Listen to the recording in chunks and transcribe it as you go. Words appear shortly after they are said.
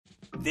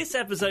This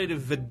episode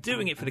of the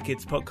Doing It for the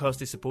Kids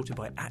podcast is supported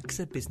by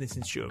AXA Business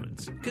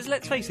Insurance. Because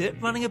let's face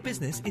it, running a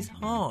business is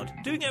hard.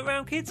 Doing it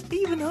around kids,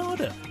 even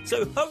harder.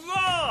 So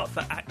hurrah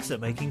for AXA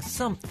making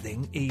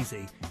something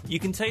easy.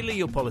 You can tailor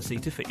your policy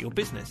to fit your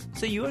business,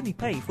 so you only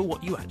pay for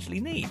what you actually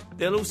need.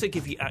 They'll also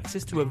give you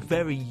access to a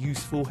very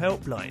useful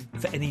helpline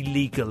for any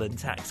legal and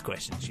tax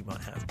questions you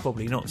might have.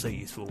 Probably not so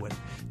useful when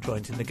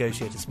trying to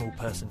negotiate a small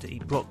person to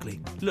eat broccoli.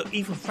 Look,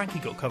 even Frankie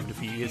got covered a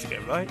few years ago,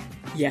 right?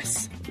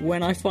 Yes.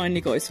 When I finally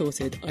got it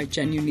sorted, I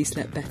genuinely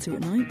slept better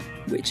at night,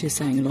 which is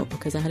saying a lot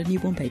because I had a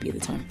newborn baby at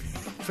the time.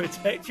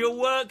 Protect your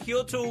work,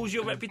 your tools,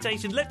 your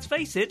reputation, let's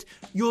face it,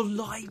 your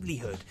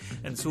livelihood,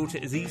 and sort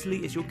it as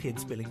easily as your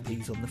kids spilling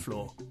peas on the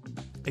floor.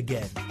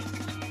 Again.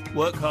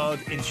 Work hard,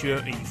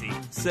 insure easy.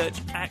 Search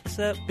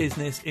AXA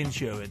Business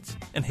Insurance.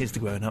 And here's the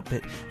growing up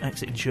bit.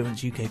 AXA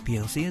Insurance UK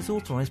plc is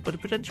authorised by the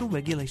Prudential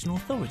Regulation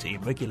Authority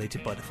and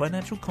regulated by the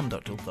Financial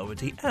Conduct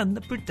Authority and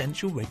the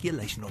Prudential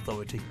Regulation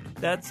Authority.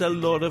 That's a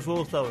lot of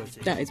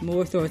authority. That is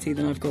more authority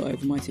than I've got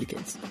over my two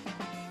kids.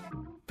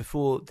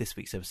 Before this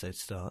week's episode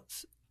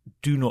starts,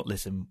 do not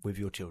listen with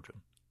your children.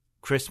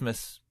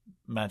 Christmas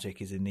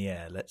magic is in the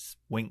air. Let's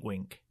wink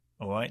wink,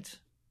 all right?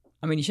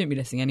 I mean, you shouldn't be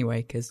listening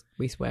anyway because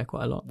we swear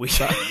quite a lot.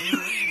 Okay,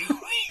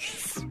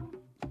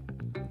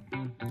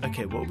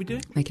 what are we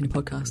doing? Making a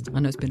podcast.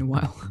 I know it's been a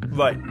while.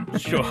 Right,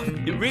 sure.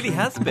 It really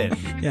has been.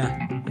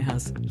 Yeah, it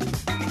has.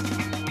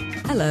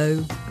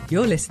 Hello,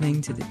 you're listening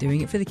to the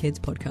Doing It for the Kids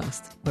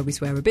podcast, where we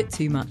swear a bit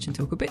too much and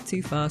talk a bit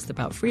too fast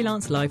about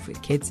freelance life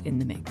with kids in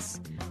the mix.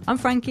 I'm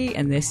Frankie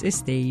and this is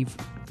Steve.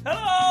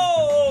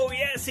 Hello!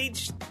 Yes,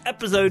 each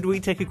episode we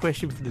take a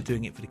question from the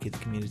Doing It for the Kids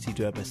community,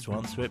 do our best to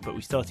answer it, but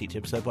we start each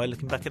episode by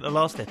looking back at the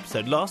last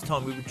episode. Last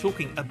time we were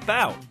talking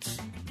about...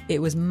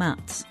 It was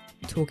Matt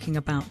talking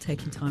about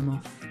taking time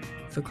off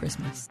for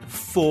Christmas.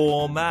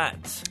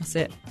 Format. That's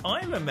it.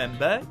 I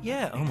remember,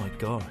 yeah, oh my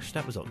gosh,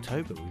 that was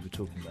October we were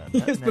talking about.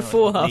 It was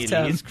before half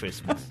term. It is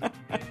Christmas.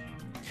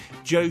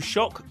 Joe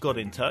Shock got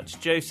in touch.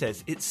 Joe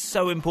says it's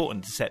so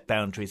important to set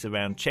boundaries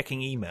around checking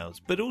emails,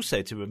 but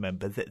also to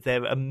remember that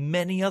there are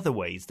many other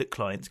ways that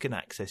clients can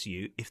access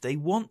you if they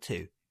want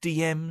to.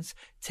 DMs,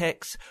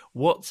 texts,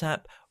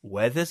 WhatsApp,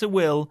 where there's a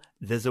will,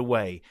 there's a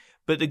way.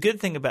 But the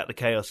good thing about the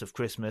chaos of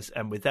Christmas,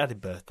 and with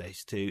added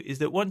birthdays too, is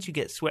that once you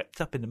get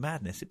swept up in the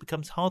madness, it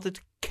becomes harder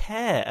to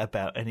care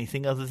about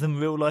anything other than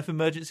real-life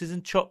emergencies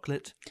and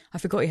chocolate. I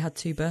forgot he had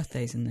 2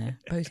 birthdays in there.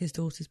 Both his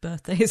daughters'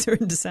 birthdays are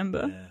in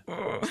December.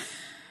 Yeah.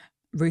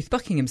 Ruth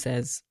Buckingham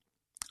says,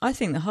 I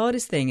think the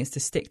hardest thing is to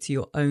stick to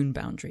your own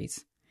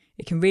boundaries.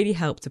 It can really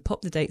help to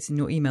pop the dates in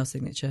your email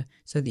signature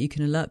so that you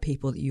can alert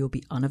people that you'll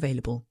be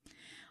unavailable.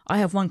 I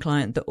have one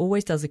client that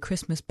always does a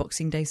Christmas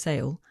Boxing Day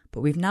sale,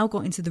 but we've now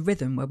got into the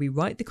rhythm where we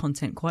write the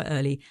content quite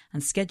early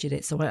and schedule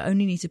it so I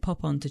only need to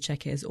pop on to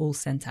check it as all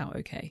sent out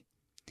okay.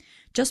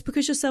 Just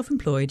because you're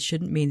self-employed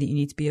shouldn't mean that you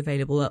need to be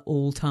available at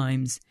all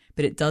times,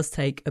 but it does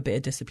take a bit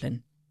of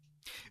discipline.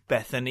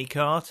 Bethany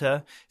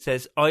Carter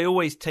says, I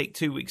always take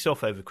 2 weeks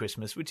off over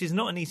Christmas, which is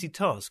not an easy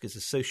task as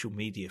a social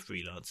media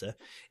freelancer.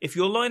 If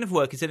your line of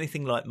work is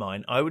anything like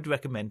mine, I would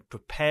recommend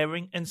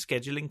preparing and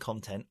scheduling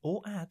content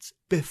or ads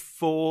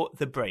before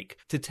the break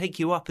to take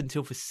you up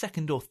until the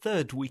 2nd or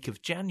 3rd week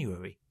of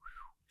January.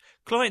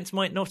 Clients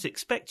might not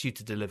expect you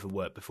to deliver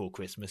work before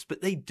Christmas,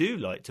 but they do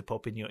like to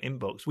pop in your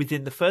inbox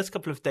within the first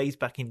couple of days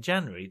back in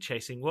January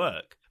chasing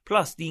work.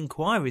 Plus, the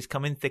inquiries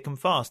come in thick and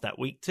fast that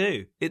week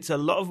too. It's a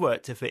lot of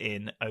work to fit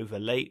in over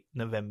late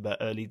November,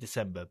 early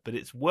December, but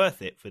it's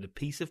worth it for the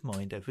peace of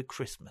mind over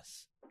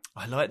Christmas.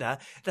 I like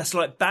that. That's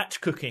like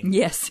batch cooking.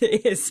 Yes,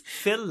 it is.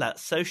 Fill that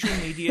social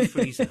media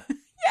freezer.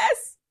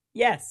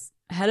 Yes.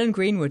 Helen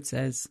Greenwood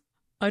says,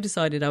 I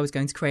decided I was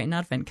going to create an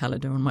advent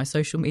calendar on my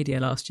social media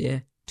last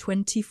year.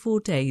 24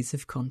 days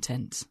of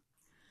content.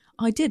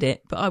 I did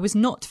it, but I was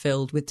not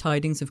filled with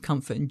tidings of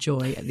comfort and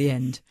joy at the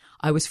end.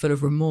 I was full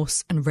of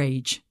remorse and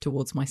rage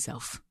towards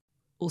myself.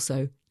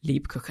 Also,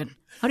 Liebkuchen.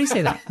 How do you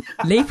say that?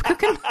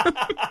 Liebkuchen?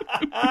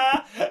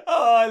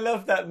 Oh, I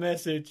love that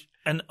message.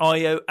 And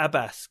Io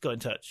Abbas got in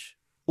touch.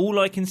 All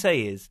I can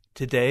say is,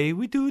 today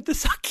we do the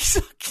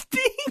sucky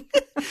thing.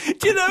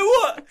 Do you know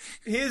what?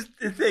 Here's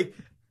the thing.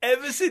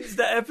 Ever since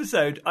that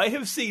episode, I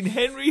have seen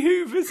Henry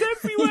Hoovers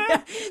everywhere.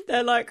 Yeah,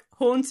 they're like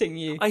haunting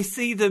you. I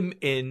see them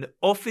in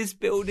office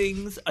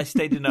buildings. I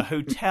stayed in a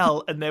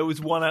hotel and there was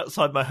one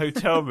outside my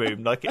hotel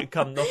room, like it had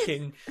come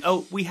knocking.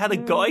 Oh, we had a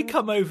guy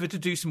come over to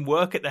do some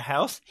work at the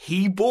house.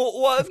 He bought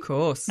one. Of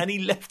course. And he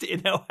left it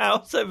in our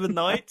house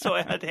overnight, so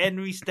I had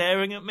Henry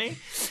staring at me.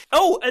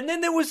 Oh, and then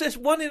there was this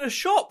one in a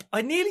shop.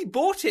 I nearly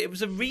bought it. It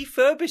was a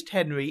refurbished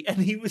Henry and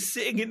he was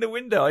sitting in the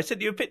window. I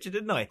sent you a picture,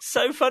 didn't I?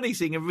 So funny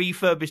seeing a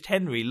refurbished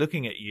Henry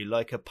looking at you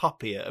like a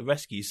puppy at a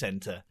rescue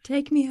centre.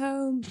 Take me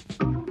home.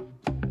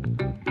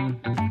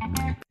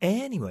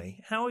 Anyway,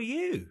 how are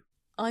you?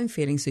 I'm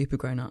feeling super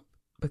grown up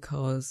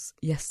because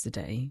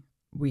yesterday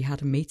we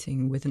had a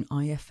meeting with an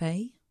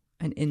IFA,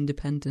 an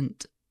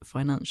independent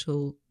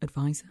financial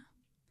advisor,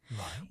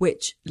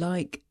 which,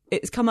 like,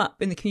 it's come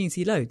up in the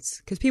community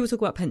loads because people talk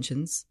about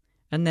pensions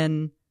and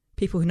then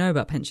people who know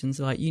about pensions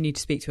are like, you need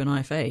to speak to an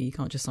IFA. You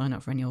can't just sign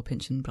up for any old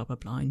pension, blah, blah,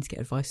 blah. You need to get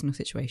advice on your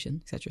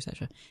situation, etc.,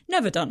 etc.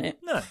 Never done it.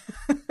 No.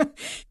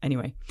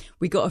 Anyway,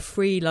 we got a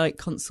free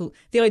consult.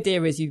 The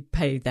idea is you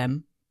pay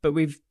them, but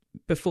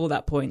before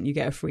that point, you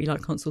get a free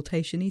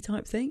consultation-y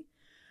type thing.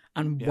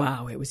 And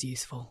wow, it was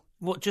useful.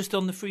 What, just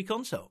on the free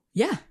consult?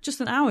 Yeah,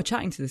 just an hour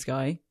chatting to this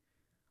guy.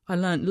 I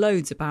learned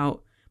loads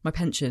about my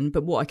pension,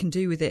 but what I can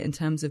do with it in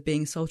terms of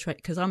being a sole trader,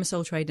 because I'm a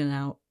sole trader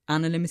now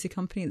and a limited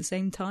company at the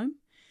same time.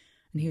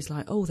 And he was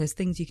like, oh, there's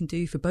things you can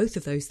do for both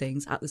of those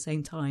things at the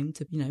same time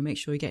to, make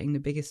sure you're getting the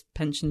biggest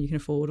pension you can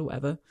afford or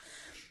whatever.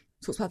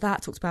 Talks about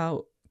that, talks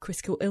about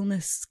critical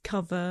illness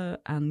cover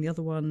and the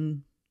other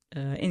one,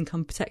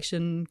 income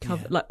protection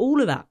cover, all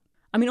of that.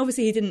 I mean,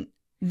 obviously he didn't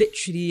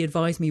literally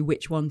advise me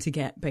which one to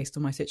get based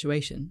on my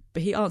situation,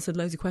 but he answered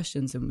loads of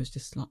questions and was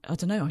just like, I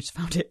don't know, I just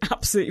found it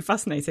absolutely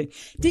fascinating.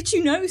 Did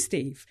you know,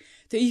 Steve,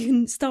 that you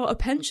can start a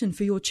pension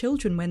for your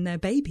children when they're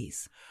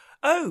babies?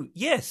 Oh,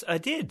 yes, I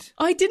did.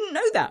 I didn't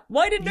know that.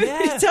 Why didn't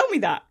nobody tell me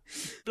that?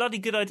 Bloody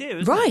good idea,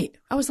 isn't it? Right.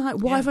 I was like,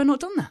 why have I not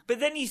done that? But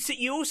then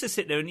you also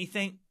sit there and you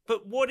think,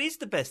 but what is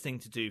the best thing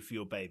to do for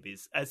your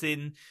babies? As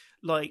in,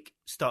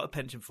 start a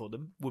pension for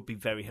them would be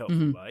very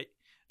helpful, right?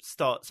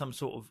 Start some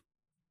sort of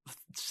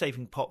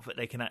saving pot that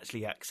they can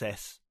actually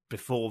access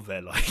before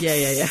they're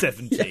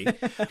 70.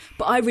 Yeah.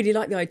 But I really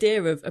like the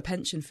idea of a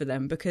pension for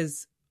them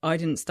because I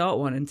didn't start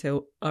one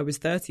until I was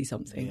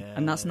 30-something,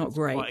 and that's not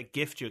great. Quite a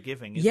gift you're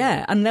giving, isn't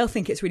it? And they'll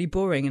think it's really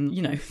boring, and,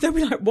 they'll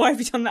be like, why have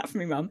you done that for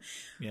me, Mum?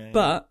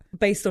 But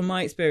based on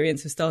my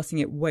experience of starting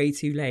it way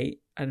too late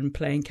and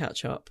playing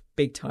catch-up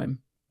big time,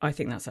 I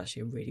think that's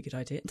actually a really good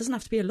idea. It doesn't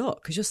have to be a lot,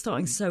 because you're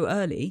starting so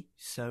early.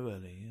 So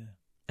early, yeah.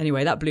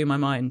 Anyway, that blew my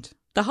mind.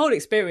 The whole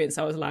experience,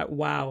 I was like,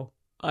 wow,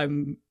 I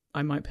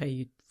might pay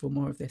you for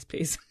more of this,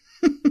 please.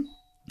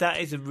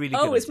 That is a really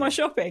good it's idea. my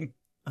shopping.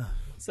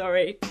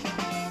 Sorry.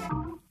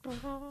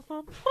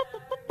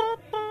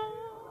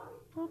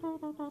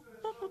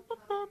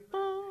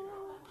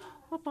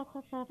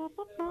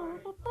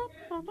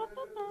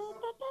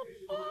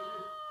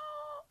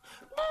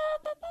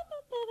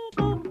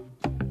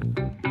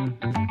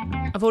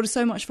 I've ordered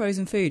so much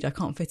frozen food, I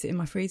can't fit it in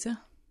my freezer.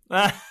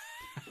 I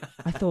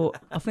thought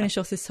I'll finish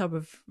off this tub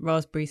of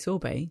raspberry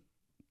sorbet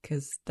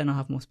because then I'll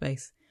have more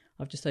space.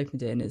 I've just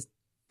opened it and it's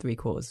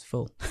 3/4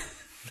 full.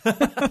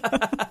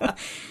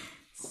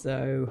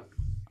 So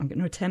I'm going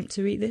to attempt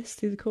to eat this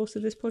through the course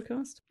of this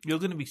podcast. You're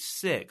going to be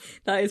sick.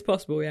 That is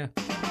possible, yeah.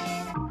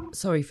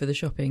 Sorry for the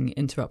shopping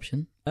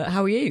interruption.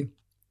 How are you?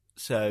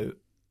 So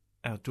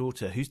our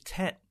daughter, who's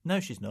 10... No,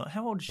 she's not.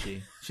 How old is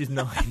she? She's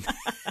 9.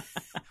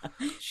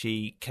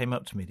 She came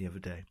up to me the other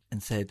day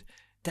and said,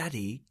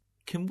 Daddy,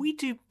 can we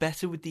do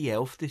better with the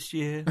elf this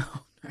year?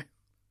 Oh,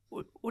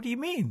 no. What do you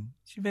mean?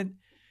 She went,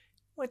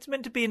 well, it's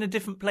meant to be in a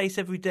different place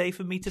every day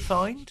for me to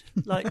find,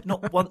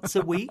 not once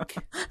a week.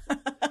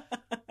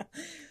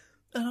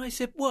 And I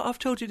said, well, I've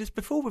told you this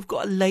before. We've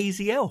got a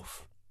lazy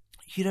elf.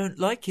 You don't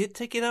like it,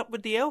 take it up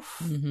with the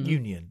elf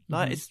union.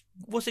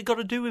 What's it got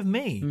to do with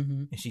me?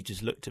 And she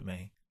just looked at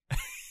me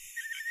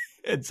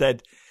and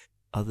said,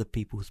 other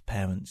people's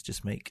parents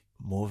just make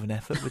more of an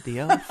effort with the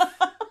elf.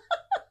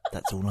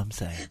 That's all I'm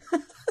saying.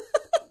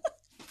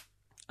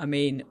 I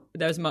mean,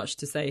 there's much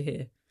to say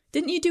here.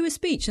 Didn't you do a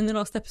speech in the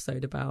last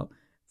episode about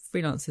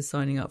freelancers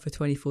signing up for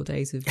 24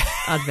 days of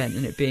Advent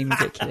and it being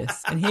ridiculous?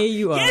 And here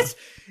you are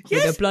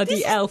with a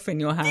bloody elf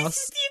in your house. This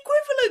is the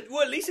equivalent.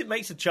 Well, at least it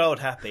makes a child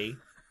happy.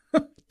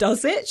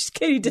 Does it? She's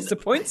clearly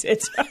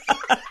disappointed.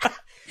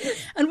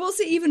 And what's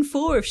it even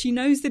for if she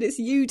knows that it's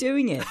you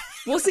doing it?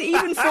 What's it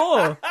even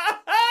for?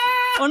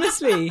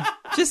 Honestly,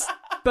 just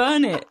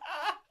burn it.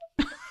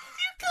 You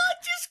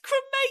can't just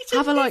cremate it.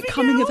 Have a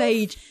coming of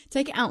age.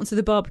 Take it out into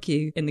the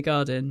barbecue in the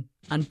garden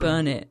and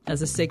burn it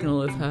as a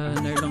signal of her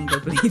no longer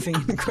believing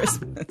in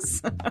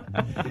Christmas.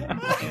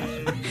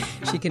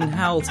 She can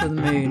howl to the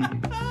moon.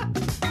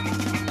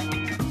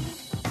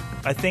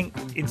 I think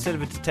instead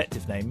of a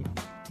detective name,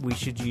 we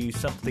should use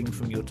something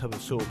from your tub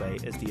of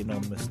sorbet as the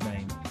anonymous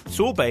name.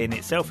 Sorbet in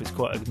itself is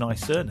quite a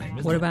nice surname, isn't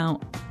it? What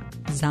about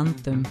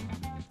Xanthem?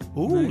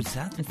 Ooh, No.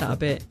 Xanthem. Is that a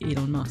bit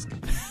Elon Musk?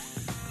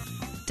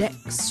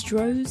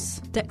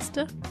 Dextrose?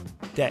 Dexter?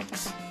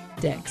 Dex.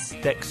 Dex.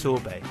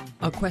 Sorbet.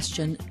 Our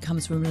question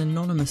comes from an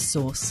anonymous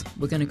source.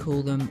 We're going to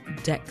call them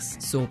Dex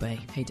Sorbet.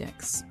 Hey,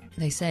 Dex.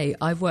 They say,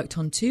 I've worked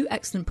on 2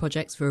 excellent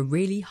projects for a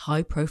really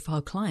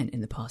high-profile client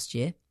in the past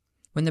year.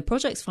 When the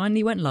projects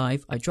finally went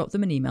live, I dropped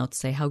them an email to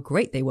say how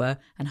great they were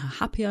and how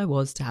happy I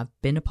was to have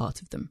been a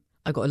part of them.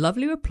 I got a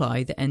lovely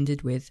reply that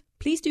ended with,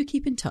 please do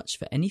keep in touch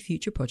for any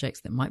future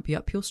projects that might be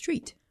up your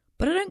street.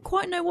 But I don't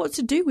quite know what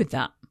to do with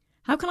that.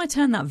 How can I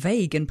turn that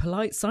vague and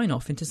polite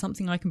sign-off into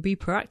something I can be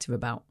proactive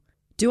about?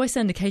 Do I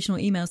send occasional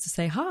emails to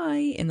say hi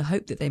in the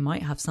hope that they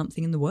might have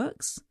something in the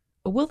works?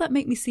 Or will that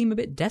make me seem a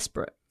bit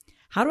desperate?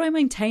 How do I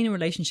maintain a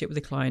relationship with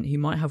a client who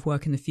might have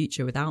work in the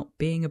future without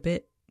being a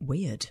bit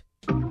weird?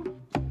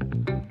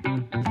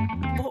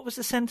 What was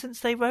the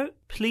sentence they wrote?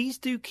 Please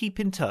do keep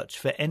in touch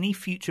for any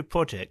future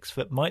projects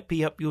that might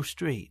be up your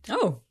street.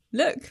 Oh,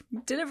 look,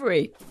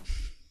 delivery.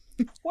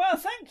 Well,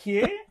 thank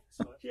you.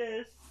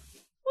 Cheers.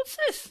 What's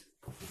this?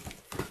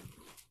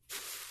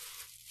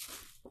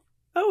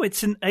 Oh,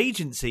 it's an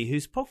agency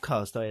whose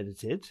podcast I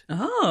edited.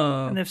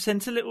 Oh. And they've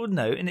sent a little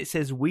note and it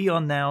says, we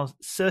are now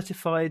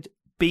certified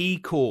B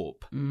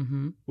Corp,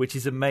 which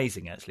is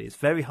amazing, actually. It's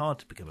very hard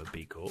to become a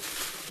B Corp.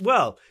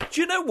 Well,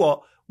 do you know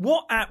what?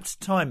 What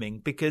apt timing,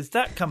 because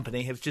that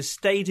company have just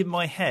stayed in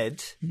my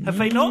head. Have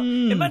they not?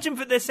 Imagine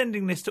that they're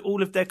sending this to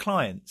all of their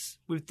clients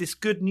with this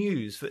good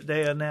news that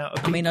they are now a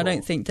B Corp. I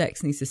don't think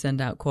Dex needs to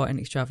send out quite an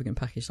extravagant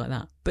package like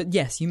that. But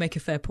yes, you make a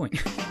fair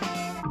point.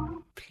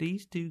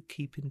 Please do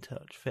keep in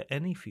touch for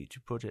any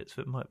future projects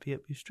that might be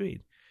up your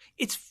street.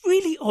 It's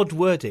really odd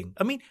wording.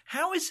 I mean,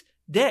 how is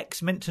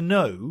Dex meant to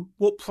know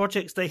what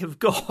projects they have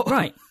got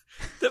Right.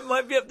 that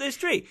might be up their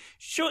street?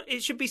 Sure,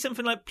 it should be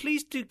something like,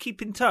 please do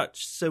keep in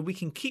touch so we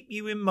can keep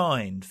you in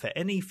mind for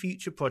any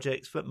future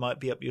projects that might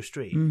be up your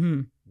street.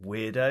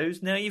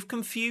 Weirdos. Now you've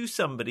confused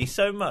somebody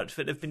so much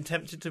that they've been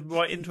tempted to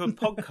write into a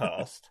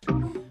podcast.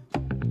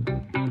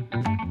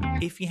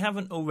 If you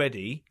haven't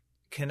already,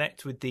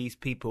 connect with these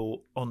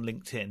people on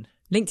LinkedIn.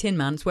 LinkedIn,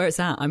 man, it's where it's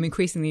at. I'm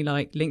increasingly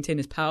like, LinkedIn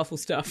is powerful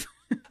stuff.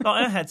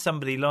 I had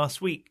somebody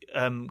last week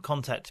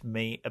contact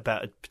me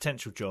about a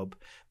potential job.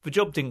 The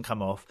job didn't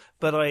come off,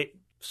 but I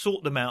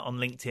sought them out on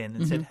LinkedIn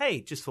and said,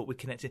 hey, just thought we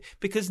connected.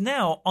 Because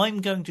now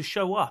I'm going to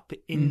show up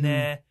in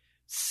their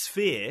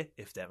sphere,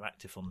 if they're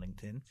active on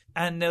LinkedIn,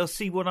 and they'll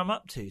see what I'm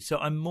up to. So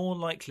I'm more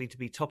likely to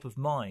be top of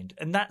mind.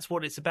 And that's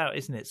what it's about,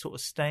 isn't it? Sort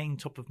of staying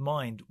top of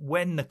mind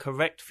when the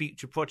correct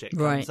future project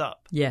comes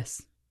up.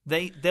 Yes.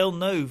 They'll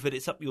know that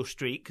it's up your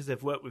street because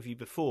they've worked with you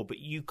before, but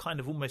you kind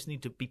of almost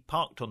need to be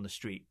parked on the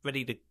street,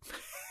 ready to...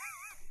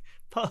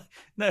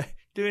 No,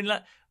 doing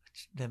that...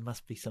 There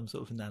must be some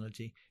sort of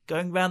analogy.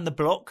 Going round the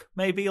block,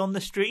 maybe on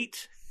the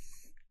street,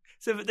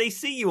 so that they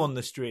see you on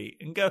the street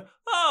and go,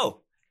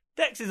 oh,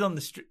 Dex is on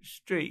the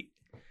street.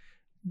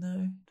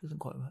 No, doesn't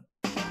quite work.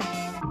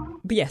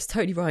 But yes,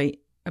 totally right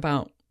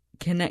about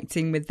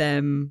connecting with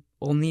them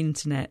on the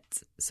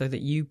internet so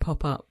that you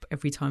pop up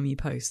every time you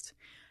post.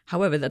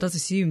 However, that does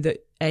assume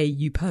that A,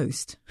 you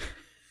post,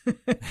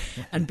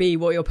 and B,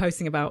 what you're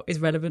posting about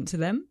is relevant to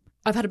them.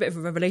 I've had a bit of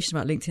a revelation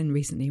about LinkedIn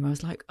recently where I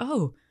was like,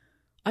 oh,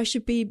 I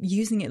should be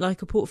using it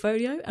like a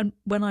portfolio. And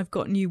when I've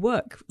got new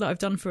work that I've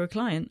done for a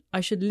client,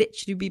 I should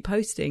literally be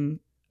posting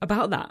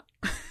about that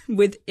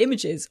with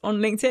images on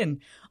LinkedIn.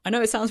 I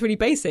know it sounds really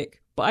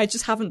basic, but I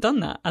just haven't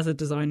done that as a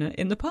designer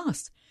in the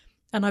past.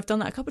 And I've done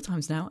that a couple of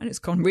times now and it's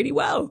gone really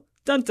well.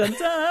 Dun, dun,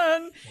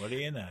 dun. What do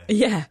you know?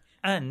 Yeah.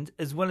 And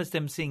as well as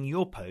them seeing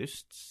your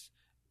posts,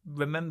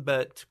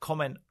 remember to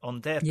comment on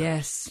their posts.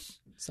 Yes.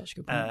 Such a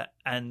good point.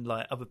 And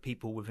like other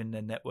people within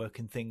their network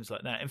and things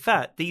like that. In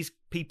fact, these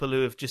people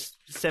who have just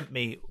sent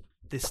me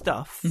this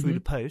stuff through the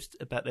post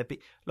about their...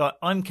 like,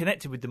 I'm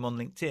connected with them on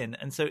LinkedIn.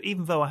 And so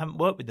even though I haven't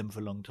worked with them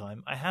for a long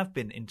time, I have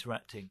been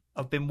interacting.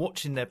 I've been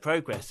watching their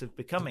progress of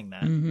becoming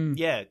that.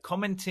 Yeah,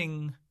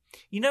 commenting...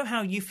 You know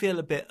how you feel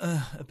a bit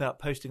about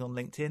posting on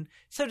LinkedIn?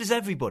 So does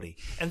everybody.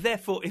 And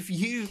therefore, if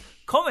you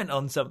comment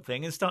on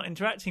something and start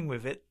interacting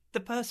with it, the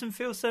person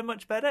feels so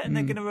much better and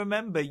they're going to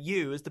remember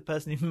you as the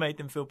person who made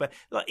them feel better.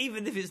 Like,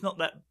 even if it's not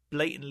that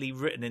blatantly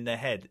written in their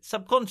head,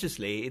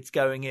 subconsciously it's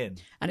going in.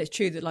 And it's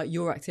true that like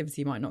your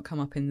activity might not come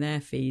up in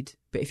their feed,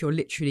 but if you're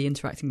literally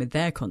interacting with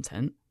their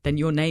content, then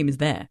your name is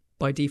there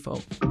by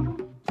default.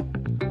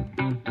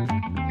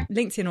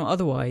 LinkedIn or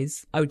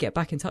otherwise, I would get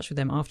back in touch with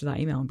them after that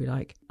email and be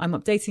like, I'm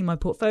updating my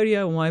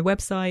portfolio or my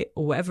website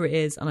or whatever it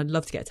is, and I'd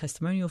love to get a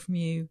testimonial from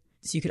you.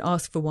 So you could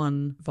ask for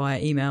one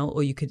via email,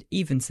 or you could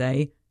even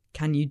say,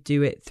 can you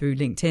do it through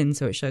LinkedIn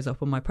so it shows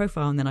up on my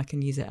profile and then I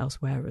can use it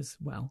elsewhere as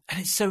well? And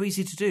it's so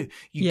easy to do.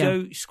 You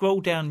go scroll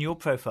down your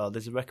profile,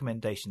 there's a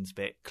recommendations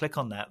bit, click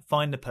on that,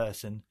 find the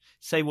person,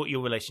 say what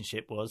your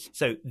relationship was,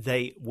 so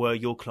they were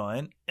your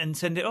client, and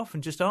send it off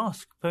and just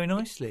ask very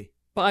nicely.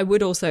 But I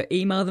would also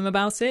email them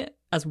about it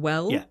as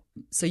well. Yeah.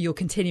 So you're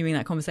continuing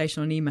that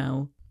conversation on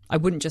email. I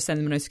wouldn't just send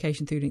them a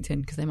notification through LinkedIn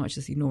because they might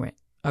just ignore it.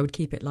 I would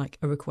keep it like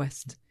a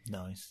request.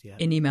 Nice, yeah.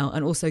 In email,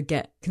 and also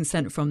get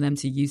consent from them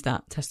to use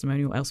that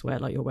testimonial elsewhere,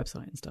 like your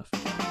website and stuff.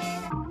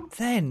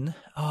 Then,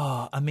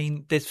 I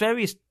mean, there's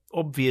various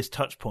obvious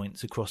touch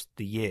points across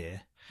the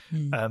year.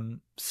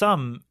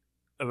 Some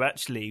are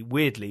actually,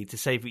 weirdly, to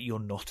say that you're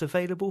not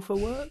available for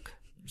work.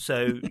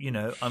 So, you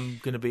know, I'm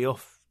going to be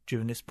off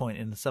during this point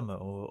in the summer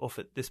or off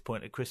at this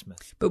point at Christmas.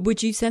 But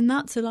would you send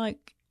that to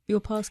like your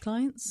past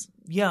clients?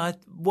 Yeah,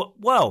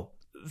 well,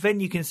 then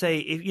you can say,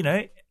 if you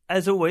know,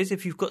 as always,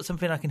 if you've got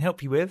something I can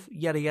help you with,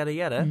 yada, yada,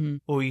 yada.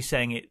 Or are you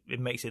saying it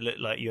makes it look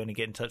like you only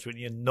get in touch when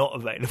you're not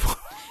available?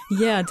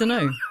 Yeah, I don't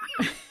know.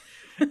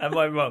 Am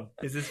I wrong?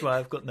 Is this why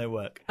I've got no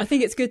work? I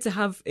think it's good to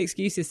have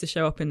excuses to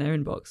show up in their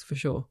inbox, for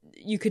sure.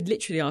 You could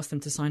literally ask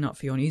them to sign up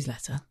for your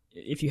newsletter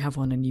if you have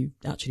one and you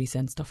actually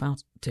send stuff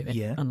out to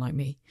it, unlike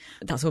me.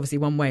 That's obviously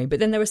one way. But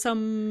then there are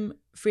some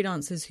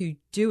freelancers who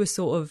do a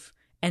sort of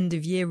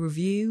end-of-year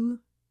review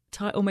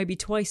type, or maybe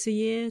twice a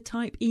year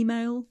type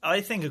email.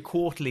 I think a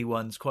quarterly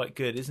one's quite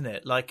good, isn't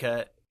it? Like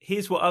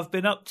here's what I've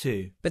been up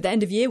to. But the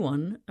end of year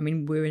one, I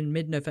mean, we're in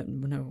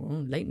mid-November,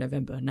 no, late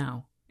November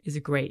now, is a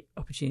great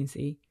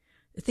opportunity.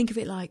 Think of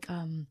it like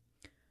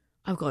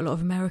I've got a lot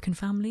of American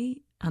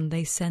family and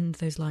they send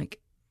those like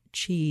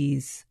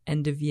cheese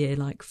end of year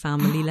like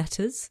family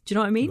letters. Do you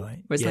know what I mean?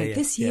 Right. Where it's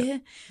this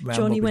year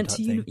Johnny went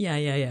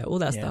to all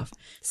that stuff.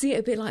 See it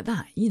a bit like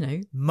that, you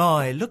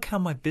know. Look how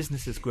my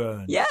business has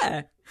grown.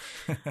 Yeah.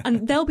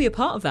 And they'll be a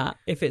part of that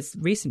if it's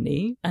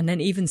recently, and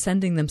then even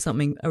sending them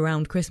something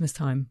around Christmas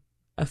time,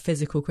 a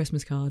physical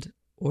Christmas card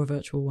or a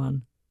virtual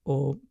one,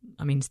 or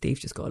I mean Steve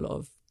just got a lot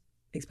of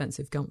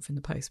expensive gumph in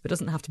the post, but it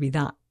doesn't have to be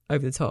that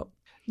over the top.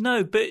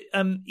 No, but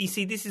you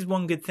see, this is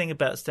one good thing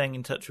about staying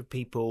in touch with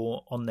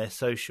people on their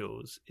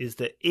socials, is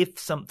that if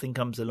something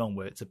comes along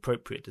where it's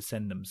appropriate to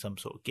send them some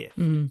sort of gift,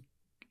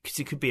 because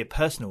it could be a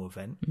personal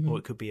event or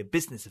it could be a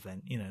business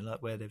event, you know,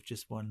 like where they've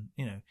just won,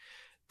 you know,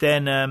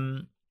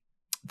 then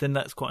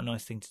that's quite a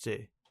nice thing to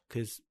do,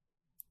 because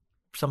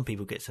some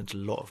people get sent a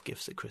lot of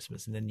gifts at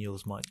Christmas and then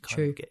yours might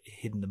kind of get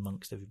hidden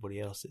amongst everybody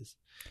else's.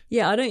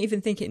 Yeah, I don't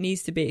even think it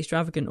needs to be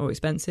extravagant or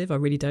expensive. I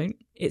really don't.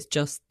 It's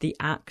just the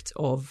act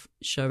of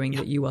showing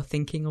that you are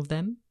thinking of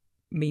them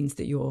means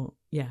that you're,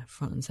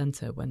 front and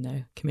centre when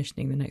they're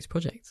commissioning the next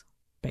project,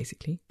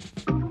 basically.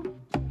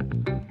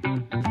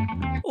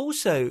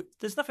 Also,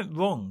 there's nothing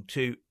wrong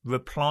to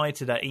reply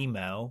to that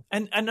email.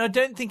 And I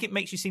don't think it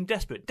makes you seem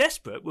desperate.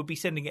 Desperate would be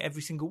sending it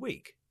every single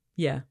week.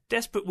 Yeah.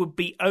 Desperate would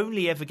be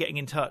only ever getting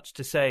in touch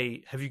to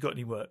say, have you got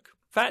any work?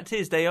 Fact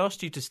is, they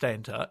asked you to stay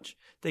in touch.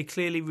 They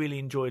clearly really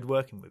enjoyed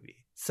working with you.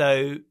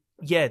 So,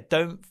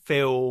 don't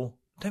feel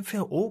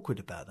awkward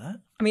about that.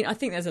 I mean, I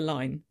think there's a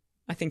line.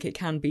 I think it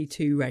can be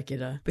too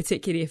regular,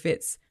 particularly if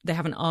they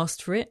haven't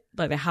asked for it,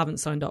 like they haven't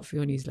signed up for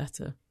your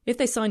newsletter. If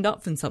they signed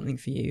up for something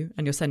for you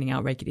and you're sending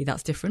out regularly,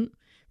 that's different.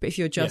 But if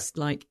you're just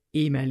like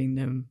emailing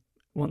them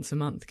once a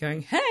month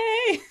going,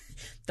 hey,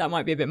 that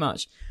might be a bit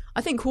much.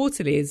 I think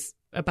quarterly is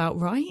about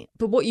right.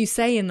 But what you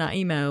say in that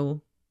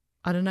email,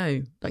 I don't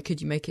know, like,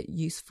 could you make it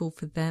useful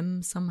for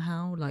them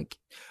somehow? Like,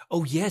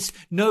 oh, yes.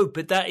 No,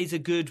 but that is a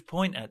good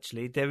point,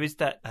 actually. There is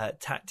that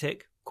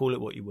tactic, call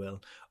it what you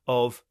will,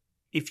 of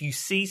if you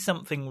see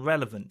something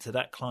relevant to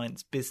that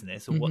client's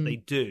business or what they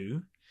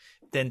do,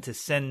 then to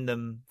send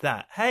them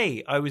that,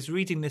 hey, I was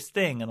reading this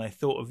thing and I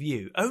thought of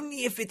you,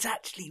 only if it's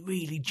actually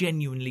really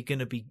genuinely going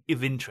to be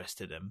of interest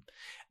to them,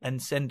 and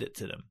send it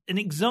to them. An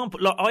example,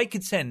 like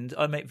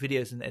I make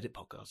videos and edit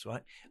podcasts,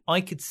 right?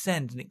 I could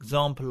send an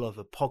example of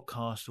a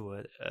podcast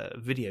or a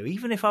video,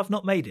 even if I've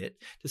not made it,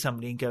 to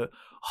somebody and go,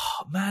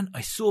 oh man,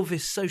 I saw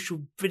this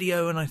social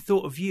video and I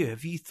thought of you.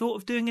 Have you thought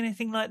of doing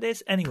anything like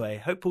this? Anyway,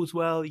 hope all's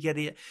well.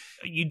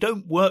 You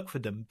don't work for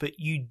them, but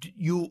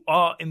you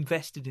are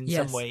invested in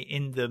some way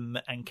in them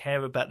and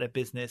care about their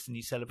business and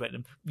you celebrate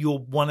them. You're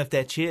one of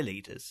their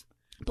cheerleaders.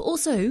 But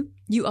also,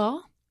 you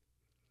are.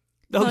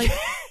 Okay.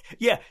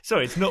 Yeah,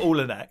 sorry, it's not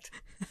all an act.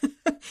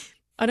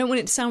 I don't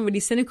want it to sound really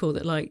cynical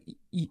that like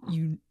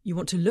you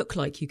want to look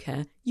like you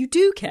care. You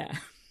do care.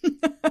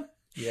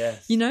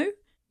 Yes. You know,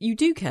 you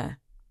do care.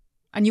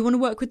 And you want to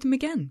work with them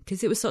again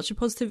because it was such a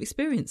positive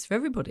experience for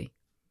everybody.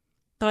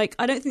 Like,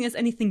 I don't think there's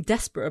anything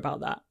desperate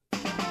about that.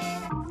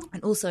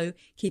 And also,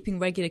 keeping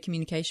regular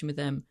communication with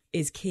them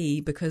is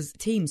key because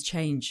teams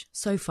change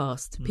so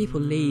fast. People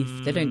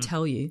leave, they don't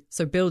tell you.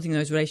 So building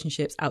those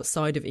relationships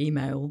outside of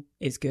email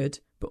is good,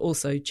 but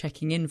also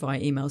checking in via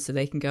email so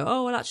they can go,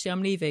 oh, well, actually,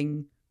 I'm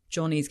leaving.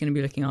 Johnny's going to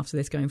be looking after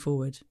this going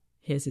forward.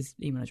 Here's his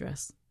email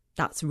address.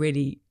 That's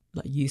really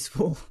like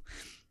useful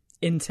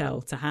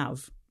intel to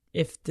have.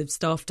 If the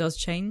staff does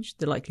change,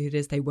 the likelihood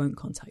is they won't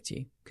contact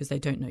you because they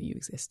don't know you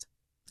exist.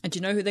 And do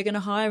you know who they're going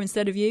to hire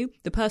instead of you?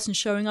 The person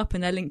showing up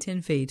in their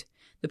LinkedIn feed.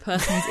 The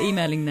person who's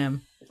emailing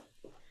them.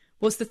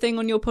 What's the thing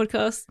on your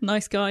podcast?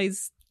 Nice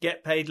guys.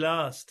 Get paid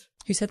last.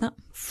 Who said that?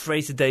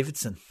 Fraser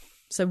Davidson.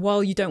 So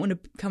while you don't want to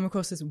come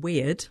across as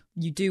weird,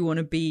 you do want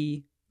to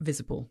be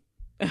visible.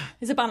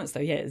 It's a balance though,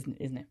 yeah, isn't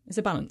it? It's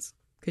a balance.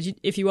 Because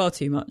if you are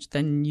too much,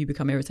 then you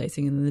become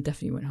irritating and then they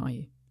definitely won't hire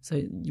you.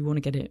 So you want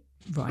to get it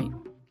right.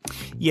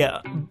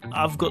 Yeah,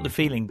 I've got the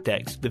feeling,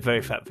 Dex, the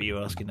very fact that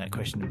you're asking that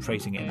question and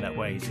phrasing it in that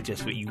way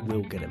suggests that you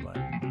will get it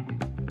right.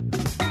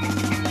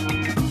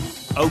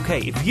 Okay,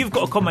 if you've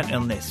got a comment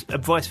on this,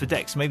 advice for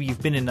Dex, maybe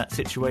you've been in that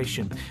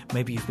situation,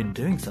 maybe you've been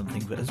doing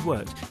something that has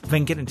worked,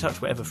 then get in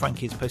touch whatever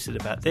Frankie has posted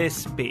about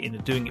this, be it in the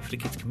Doing It for the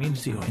Kids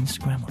community or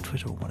Instagram or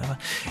Twitter or whatever,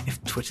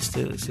 if Twitter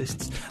still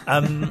exists,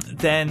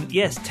 then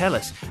yes, tell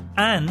us.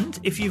 And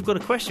if you've got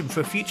a question for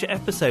a future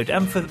episode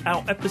and for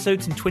our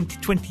episodes in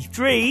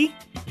 2023...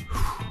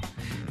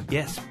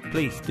 yes,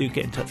 please do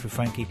get in touch with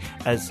Frankie.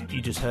 As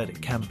you just heard,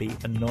 it can be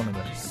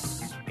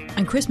anonymous.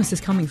 And Christmas is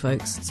coming,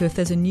 folks. So if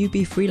there's a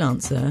newbie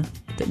freelancer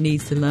that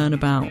needs to learn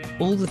about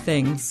all the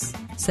things,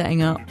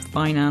 setting up,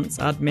 finance,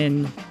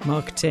 admin,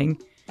 marketing,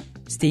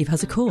 Steve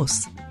has a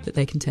course that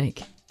they can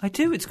take. I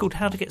do. It's called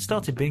How to Get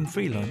Started Being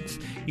Freelance.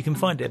 You can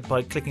find it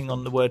by clicking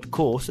on the word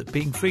course at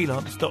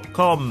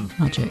beingfreelance.com.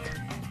 Magic.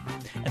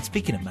 And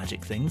speaking of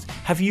magic things,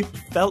 have you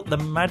felt the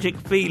magic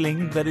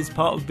feeling that is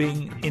part of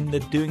being in the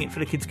Doing It for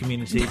the Kids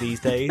community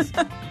these days?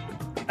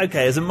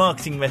 Okay, as a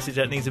marketing message,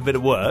 that needs a bit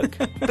of work.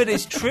 But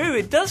it's true,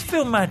 it does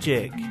feel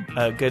magic.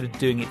 Go to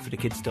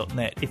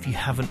doingitforthekids.net if you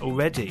haven't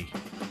already.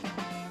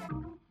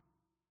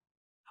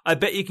 I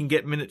bet you can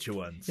get miniature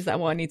ones. Is that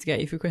what I need to get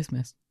you for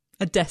Christmas?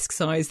 A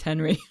desk-sized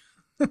Henry.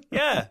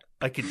 Yeah,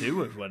 I could do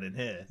with one in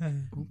here.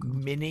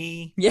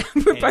 Mini. Yeah,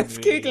 we're Henry.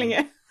 both Googling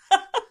it.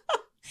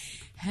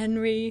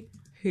 Henry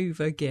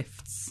Hoover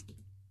gifts.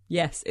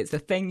 Yes, it's a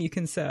thing you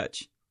can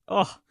search.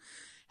 Oh,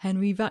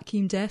 Henry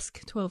vacuum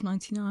desk,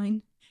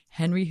 $12.99.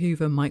 Henry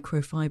Hoover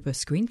microfiber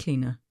screen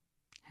cleaner.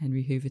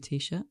 Henry Hoover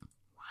t-shirt.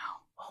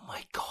 Oh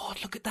my God,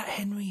 look at that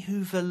Henry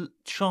Hoover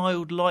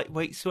child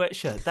lightweight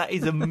sweatshirt. That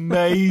is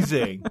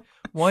amazing.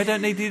 Why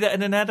don't they do that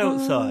in an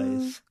adult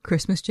size?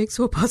 Christmas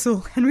jigsaw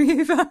puzzle, Henry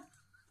Hoover.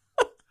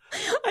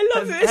 I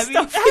love this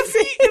stuff. Have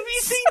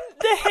you seen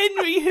the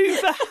Henry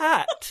Hoover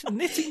hat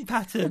knitting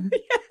pattern?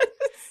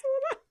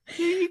 Yes.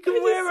 You can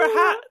wear a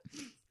hat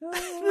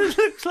that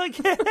looks like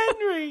a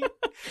Henry.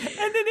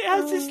 And then it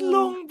has this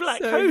long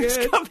black so hose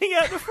good. coming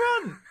out the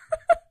front.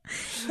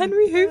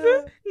 Henry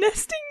Hoover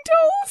nesting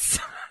dolls.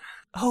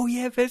 Oh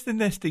yeah, there's the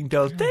nesting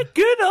dolls. They're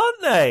good,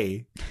 aren't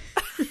they?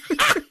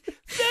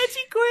 30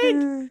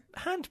 quid.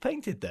 Hand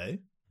painted though.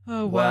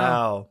 Oh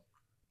wow.